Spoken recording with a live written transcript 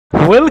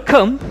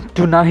Welcome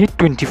to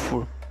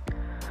Nahid24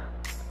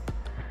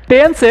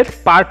 টেন্সের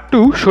part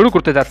 2 শুরু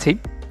করতে যাচ্ছি।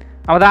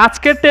 আমাদের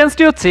আজকের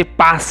টেন্সটি হচ্ছে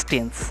পাস্ট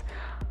টেন্স।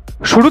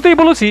 শুরুতেই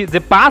বলেছি যে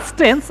পাস্ট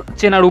টেন্স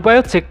চেনার উপায়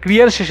হচ্ছে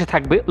ক্রিয়ার শেষে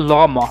থাকবে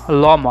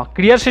লম।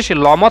 ক্রিয়ার শেষে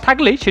লম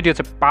থাকলেই সেটি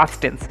হচ্ছে পাস্ট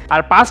টেন্স।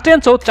 আর পাস্ট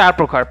টেন্সও চার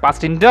প্রকার: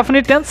 past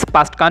indefinite tense,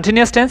 past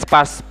continuous tense,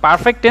 past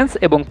perfect tense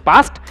এবং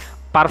past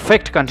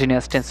perfect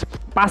continuous tense.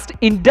 Past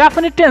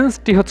indefinite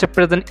টেন্সটি হচ্ছে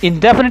প্রেজেন্ট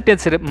ইনডেফিনিট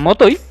টেন্সের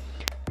মতোই।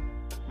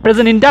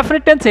 প্রেজেন্ট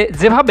ইনডেফিনিট টেন্সে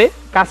যেভাবে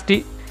কাজটি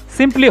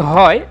সিম্পলি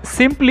হয়,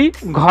 সিম্পলি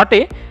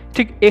ঘটে,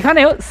 ঠিক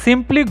এখানেও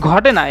সিম্পলি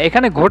ঘটে না,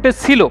 এখানে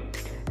ঘটেছিল,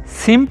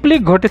 সিম্পলি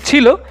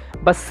ঘটেছিল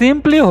বা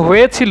সিম্পলি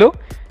হয়েছিল,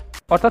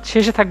 অর্থাৎ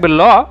শেষে থাকবে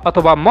ল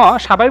অথবা ম।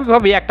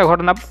 স্বাভাবিকভাবেই একটা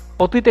ঘটনা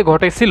অতীতে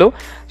ঘটেছিল,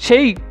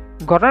 সেই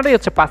ঘটনাটাই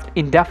হচ্ছে পাস্ট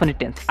ইনডেফিনিট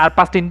টেন্স। আর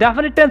পাস্ট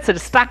ইনডেফিনিট টেন্সের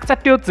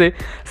স্ট্রাকচারটি হচ্ছে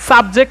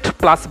সাবজেক্ট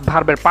প্লাস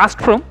ভার্বের past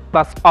form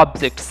plus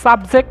object,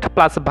 subject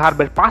plus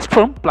ভার্বের past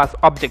form plus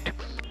object.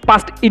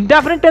 Past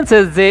indefinite টেন্সে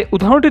যে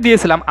উদাহরণটি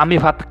দিয়েছিলাম আমি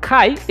ভাত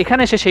খাই,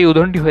 এখানে এসে সেই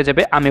উদাহরণটি হয়ে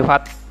যাবে আমি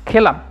ভাত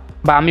খেলাম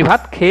বা আমি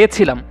ভাত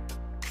খেয়েছিলাম।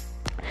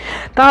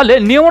 তাহলে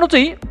নিয়ম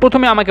অনুযায়ী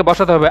প্রথমে আমাকে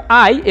বসাতে হবে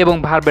আই এবং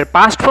ভার্বের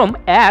past form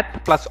at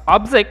plus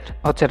object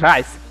হচ্ছে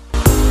রাইস।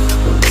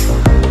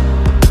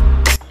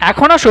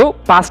 এখন আসো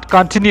past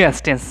continuous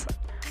tense.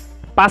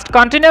 Past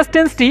continuous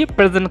টেন্সটি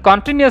present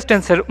continuous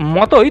টেন্সের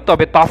মতোই,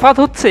 তবে তফাৎ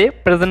হচ্ছে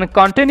প্রেজেন্ট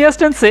কন্টিনিউয়াস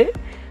টেন্সে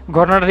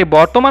ঘটনাটি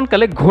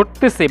বর্তমানকালে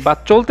ঘটতেছে বা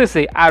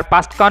চলতেছে, আর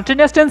পাস্ট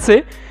কন্টিনিউয়াস টেন্সে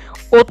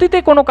অতীতে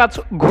কোনো কাজ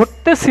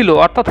ঘটতেছিল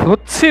অর্থাৎ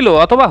হচ্ছিল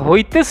অথবা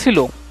হইতেছিল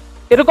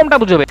এরকমটা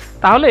বুঝাবে।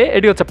 তাহলে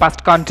এটি হচ্ছে পাস্ট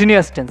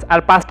কন্টিনিউয়াস টেন্স। আর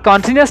পাস্ট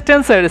কন্টিনিউয়াস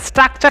টেন্সের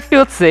স্ট্রাকচারটি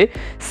হচ্ছে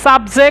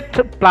সাবজেক্ট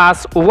প্লাস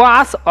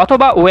ওয়াস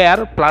অথবা wire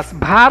plus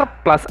verb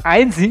plus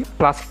ING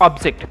plus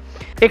object.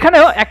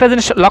 এখানেও একটা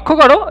জিনিস লক্ষ্য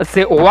করো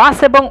যে ওয়াস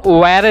এবং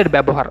ওয়্যারের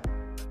ব্যবহার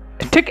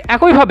ঠিক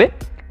একইভাবে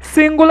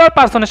সিঙ্গুলার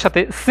পারসনের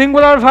সাথে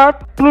সিঙ্গুলার ভার্ব,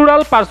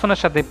 প্লুরাল পারসনের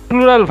সাথে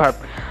প্লুরাল ভার্ব।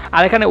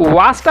 আর এখানে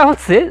ওয়াসটা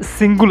হচ্ছে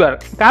সিঙ্গুলার,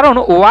 কারণ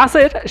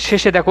ওয়াসের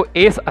শেষে দেখো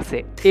এস আছে,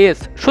 এস,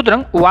 সুতরাং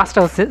ওয়াসটা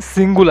হচ্ছে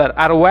সিঙ্গুলার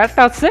আর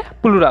ওয়্যারটা হচ্ছে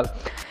প্লুরাল।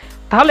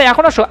 তাহলে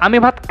এখন আসো আমি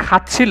ভাত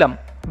খাচ্ছিলাম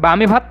বা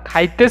আমি ভাত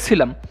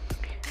খাইতেছিলাম।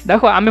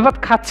 দেখো আমি ভাত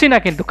খাচ্ছি না,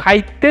 কিন্তু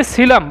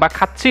খাইতেছিলাম বা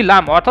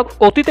খাচ্ছিলাম, অর্থাৎ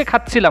অতীতে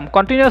খাচ্ছিলাম,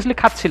 কন্টিনিউয়াসলি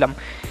খাচ্ছিলাম।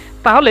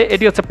 তাহলে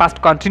এটি হচ্ছে পাস্ট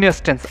কন্টিনিউয়াস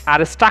টেন্স। আর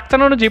স্ট্রাকচার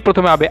অনুযায়ী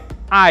প্রথমে হবে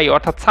আই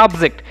অর্থাৎ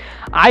সাবজেক্ট,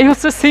 আই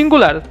হচ্ছে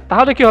সিঙ্গুলার,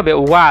 তাহলে কি হবে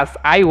ওয়াস,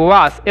 আই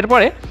ওয়াস।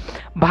 এরপরে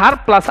ভার্ব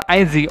প্লাস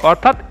আইজি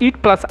অর্থাৎ ইট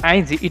plus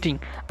IG eating,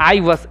 I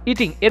was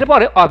eating.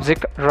 এরপরে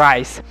অবজেক্ট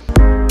রাইস।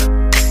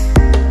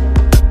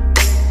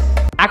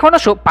 এখন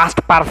আসো past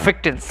perfect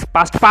tense.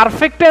 Past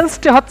perfect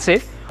টেন্সটি হচ্ছে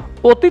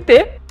অতীতে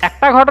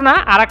একটা ঘটনা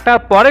আর একটার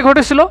পরে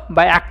ঘটেছিল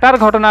বা একটার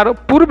ঘটনার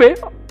পূর্বে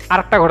আর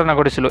একটা ঘটনা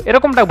ঘটেছিল,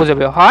 এরকমটা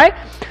বোঝাবে। হয়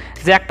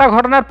যে একটা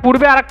ঘটনার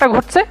পূর্বে আর একটা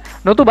ঘটছে,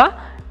 নতুবা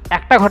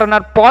একটা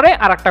ঘটনার পরে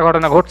আর একটা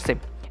ঘটনা ঘটছে,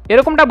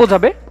 এরকমটা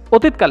বোঝাবে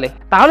অতীতকালে।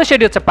 তাহলে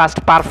সেটি হচ্ছে পাস্ট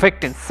পারফেক্ট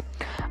টেন্স।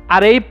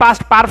 আর এই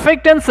পাস্ট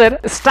পারফেক্ট টেন্সের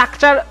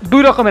স্ট্রাকচার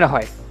দুই রকমের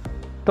হয়,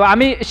 তো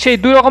আমি সেই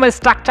দুই রকমের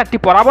স্ট্রাকচারটি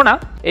পড়াবো না,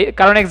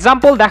 কারণ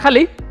এক্সাম্পল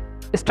দেখালেই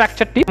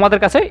স্ট্রাকচারটি আমাদের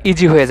কাছে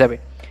ইজি হয়ে যাবে।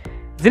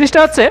 জিনিসটা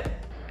হচ্ছে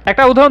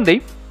একটা উদাহরণ দিই,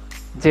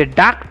 যে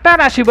ডাক্তার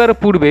আসিবার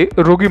পূর্বে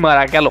রোগী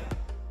মারা গেল।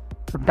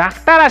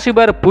 ডাক্তার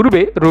আসিবার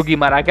পূর্বে রোগী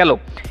মারা গেল,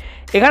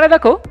 এখানে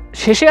দেখো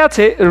শেষে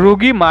আছে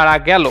রোগী মারা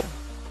গেল।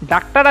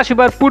 ডাক্তার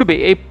আসিবার পূর্বে,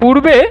 এই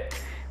পূর্বে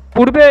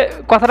পূর্বে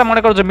কথাটা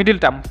মনে করো যে মিডিল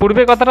টার্ম,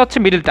 পূর্বে কথাটা হচ্ছে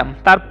মিডিল টার্ম,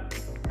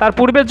 তার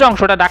পূর্বের যে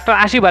অংশটা ডাক্তার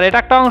আসিবার এটা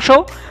একটা অংশ,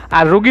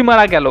 আর রোগী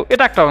মারা গেল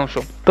এটা একটা অংশ।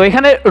 তো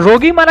এখানে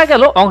রোগী মারা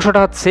গেল অংশটা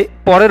হচ্ছে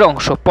পরের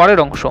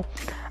অংশ।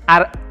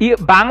 আর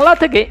বাংলা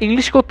থেকে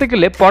ইংলিশ করতে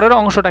গেলে পরের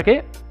অংশটাকে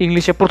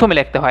ইংলিশে প্রথমে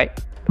লিখতে হয়,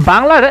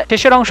 বাংলার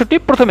শেষের অংশটি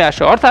প্রথমে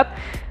আসে। অর্থাৎ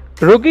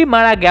রোগী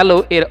মারা গেল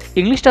এর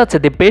ইংলিশটা হচ্ছে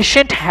দি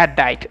patient had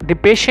died, the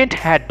patient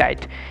had died.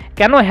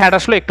 কেন হ্যাড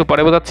আসলো একটু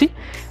পরে বোঝাচ্ছি।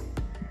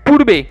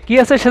 পূর্বে কি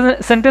আছে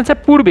সেন্টেন্সে,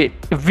 পূর্বে,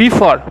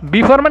 বিফর,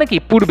 বিফর মানে কি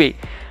পূর্বে।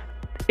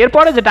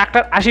 এরপরে যে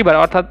ডাক্তার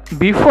আসিবার অর্থাৎ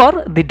before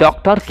the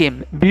doctor came,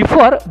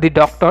 before the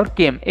doctor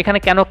came. এখানে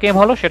কেন কেম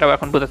হলো সেটাও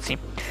এখন বোঝাচ্ছি।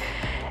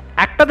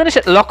 একটা জিনিস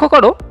লক্ষ্য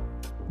করো,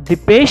 দি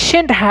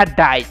patient had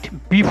died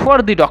before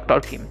the doctor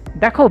came.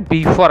 দেখো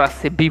বিফোর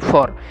আছে,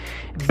 বিফোর,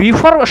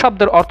 বিফোর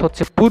শব্দের অর্থ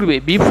হচ্ছে পূর্বে,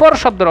 বিফোর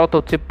শব্দের অর্থ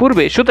হচ্ছে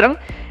পূর্বে, সুতরাং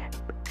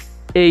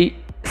এই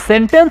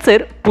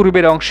সেন্টেন্সের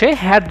পূর্বের অংশে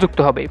হ্যাড যুক্ত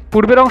হবে।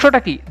 পূর্বের অংশটা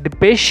কি, দি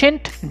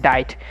পেশেন্ট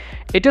ডাইড,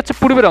 এটি হচ্ছে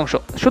পূর্বের অংশ,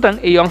 সুতরাং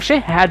এই অংশে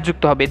হ্যাড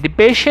যুক্ত হবে, দি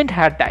পেশেন্ট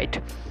হ্যাড ডাইড।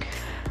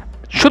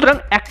 সুতরাং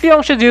একটি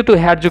অংশে যেহেতু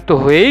হ্যাড যুক্ত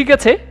হয়েই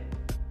গেছে,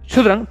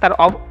 সুতরাং তার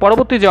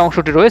পরবর্তী যে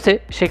অংশটি রয়েছে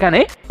সেখানে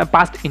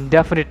পাস্ট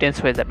ইনডেফিনিট টেন্স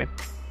হয়ে যাবে,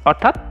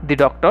 অর্থাৎ দি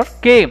ডক্টর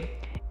কেম।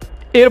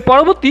 এর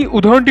পরবর্তী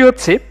উদাহরণটি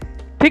হচ্ছে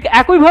ঠিক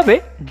একইভাবে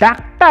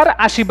ডাক্তার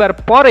আসিবার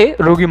পরে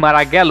রোগী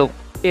মারা গেল,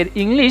 এর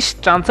ইংলিশ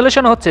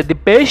ট্রান্সলেশন হচ্ছে দি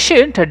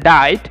patient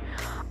died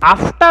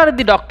after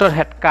the doctor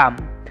had come,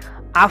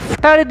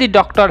 after the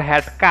doctor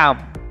had come.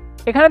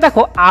 এখানে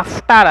দেখো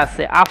আফটার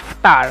আছে,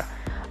 আফটার,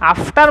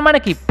 আফটার মানে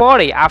কি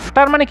পরে,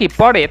 আফটার মানে কি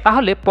পরে,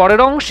 তাহলে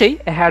পরের অংশেই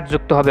হ্যাড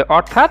যুক্ত হবে,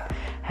 অর্থাৎ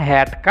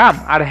হ্যাড কাম।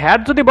 আর হ্যাড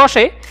যদি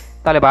বসে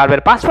তাহলে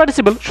ভার্বের পাস্ট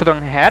পার্টিসিপল, সুতরাং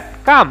হ্যাড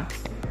কাম।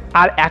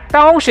 আর একটা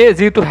অংশে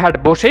যেহেতু হ্যাড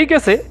বসেই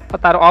গেছে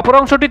তার অপর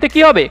অংশটিতে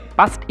কি হবে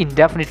পাস্ট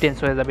ইনডেফিনিট টেন্স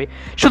হয়ে যাবে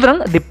সুতরাং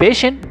দি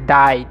পেশেন্ট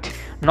ডাইড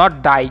নট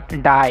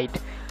ডাইড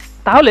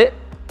তাহলে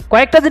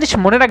কয়েকটা জিনিস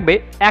মনে রাখবে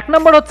এক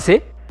নম্বর হচ্ছে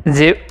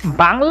যে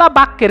বাংলা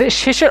বাক্যের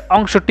শেষের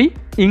অংশটি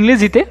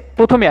ইংরেজিতে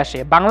প্রথমে আসে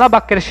বাংলা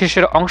বাক্যের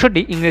শেষের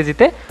অংশটি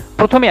ইংরেজিতে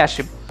প্রথমে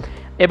আসে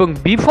এবং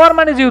বিফোর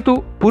মানে যেহেতু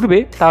পূর্বে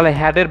তাহলে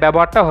হ্যাডের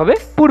ব্যবহারটা হবে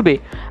পূর্বে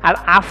আর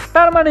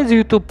আফটার মানে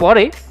যেহেতু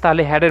পরে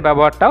তাহলে হ্যাডের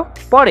ব্যবহারটাও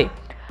পরে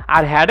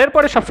আর হ্যাডের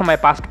পরে সবসময়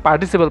পাস্ট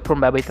পার্টিসিপল ফর্ম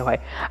ব্যবহৃত হয়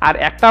আর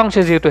একটা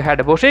অংশে যেহেতু হ্যাড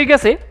বসেই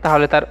গেছে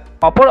তাহলে তার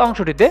অপর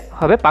অংশটিতে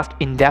হবে পাস্ট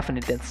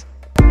ইনডেফিনিট টেন্স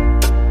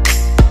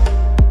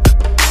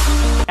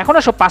এখন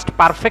আসো past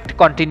perfect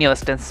continuous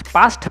tense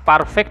past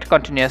perfect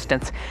continuous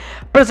tense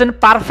present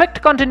perfect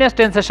continuous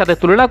টেন্সের সাথে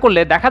তুলনা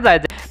করলে দেখা যায়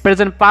যে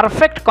প্রেজেন্ট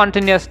পারফেক্ট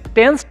কন্টিনিউয়াস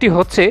টেন্সটি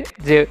হচ্ছে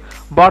যে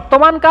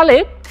বর্তমানকালে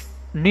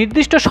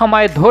নির্দিষ্ট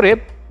সময় ধরে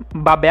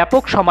বা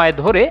ব্যাপক সময়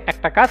ধরে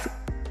একটা কাজ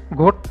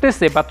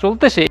ঘটতেছে বা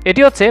চলতেছে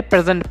এটি হচ্ছে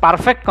প্রেজেন্ট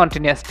পারফেক্ট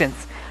কন্টিনিউয়াস টেন্স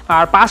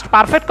আর পাস্ট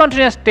পারফেক্ট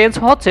কন্টিনিউয়াস টেন্স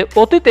হচ্ছে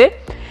অতীতে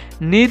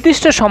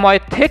নির্দিষ্ট সময়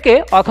থেকে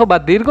অথবা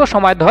দীর্ঘ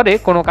সময় ধরে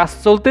কোনো কাজ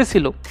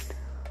চলতেছিল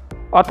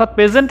অর্থাৎ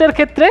প্রেজেন্টের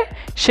ক্ষেত্রে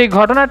সেই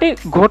ঘটনাটি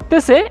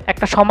ঘটতেছে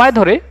একটা সময়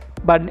ধরে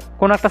বা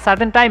কোনো একটা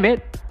সার্টেন টাইমে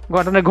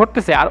ঘটনা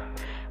ঘটতেছে আর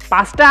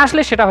পাস্টে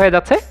আসলে সেটা হয়ে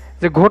যাচ্ছে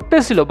যে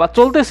ঘটতেছিল বা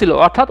চলতেছিল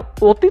অর্থাৎ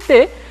অতীতে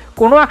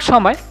কোনো এক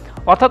সময়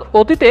অর্থাৎ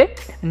অতীতে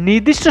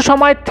নির্দিষ্ট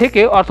সময়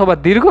থেকে অথবা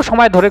দীর্ঘ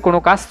সময় ধরে কোনো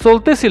কাজ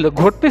চলতেছিল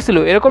ঘটতেছিল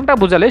এরকমটা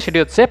বোঝালে সেটি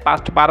হচ্ছে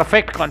পাস্ট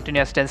পারফেক্ট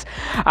কন্টিনিউয়াস টেন্স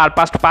আর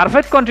পাস্ট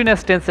পারফেক্ট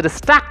কন্টিনিউয়াস টেন্সের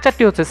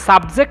স্ট্রাকচারটি হচ্ছে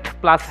subject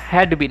plus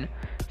had been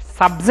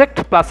subject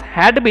plus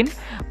had been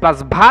plus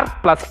verb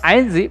plus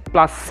ING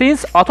plus since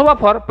অথবা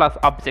ফর প্লাস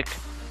অবজেক্ট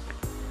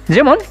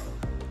যেমন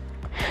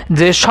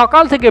যে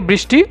সকাল থেকে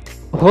বৃষ্টি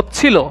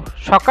হচ্ছিল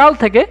সকাল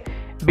থেকে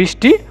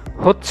বৃষ্টি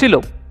হচ্ছিল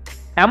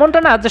এমনটা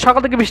না যে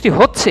সকাল থেকে বৃষ্টি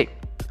হচ্ছে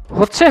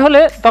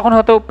হলে তখন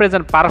হয়তো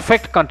প্রেজেন্ট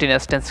পারফেক্ট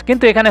কন্টিনিউয়াস টেন্স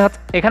কিন্তু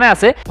এখানে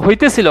আছে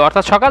হইতেছিল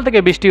অর্থাৎ সকাল থেকে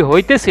বৃষ্টি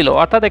হইতেছিল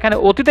অর্থাৎ এখানে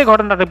অতীতে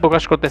ঘটনাটি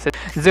প্রকাশ করতেছে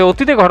যে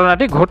অতীতে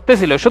ঘটনাটি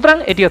ঘটতেছিল সুতরাং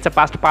এটি হচ্ছে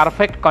পাস্ট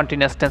পারফেক্ট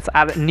কন্টিনিউয়াস টেন্স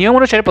আর নিয়ম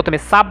অনুসারে প্রথমে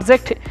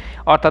সাবজেক্ট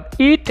অর্থাৎ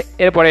ইট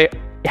এরপরে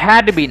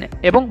হ্যাড বিন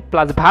এবং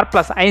প্লাস ভার্ব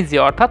প্লাস আইএনজি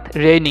অর্থাৎ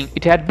raining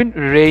it had been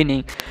raining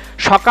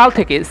সকাল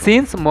থেকে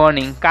সিন্স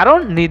মর্নিং কারণ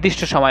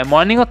নির্দিষ্ট সময়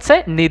মর্নিং হচ্ছে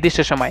নির্দিষ্ট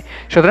সময়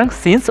সুতরাং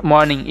since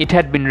morning it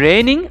had been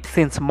raining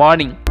since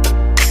morning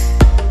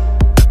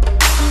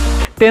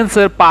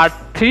টেন্সের পার্ট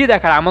 3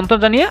 দেখার আমন্ত্রণ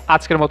জানিয়ে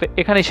আজকের মতো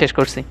এখানেই শেষ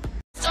করছি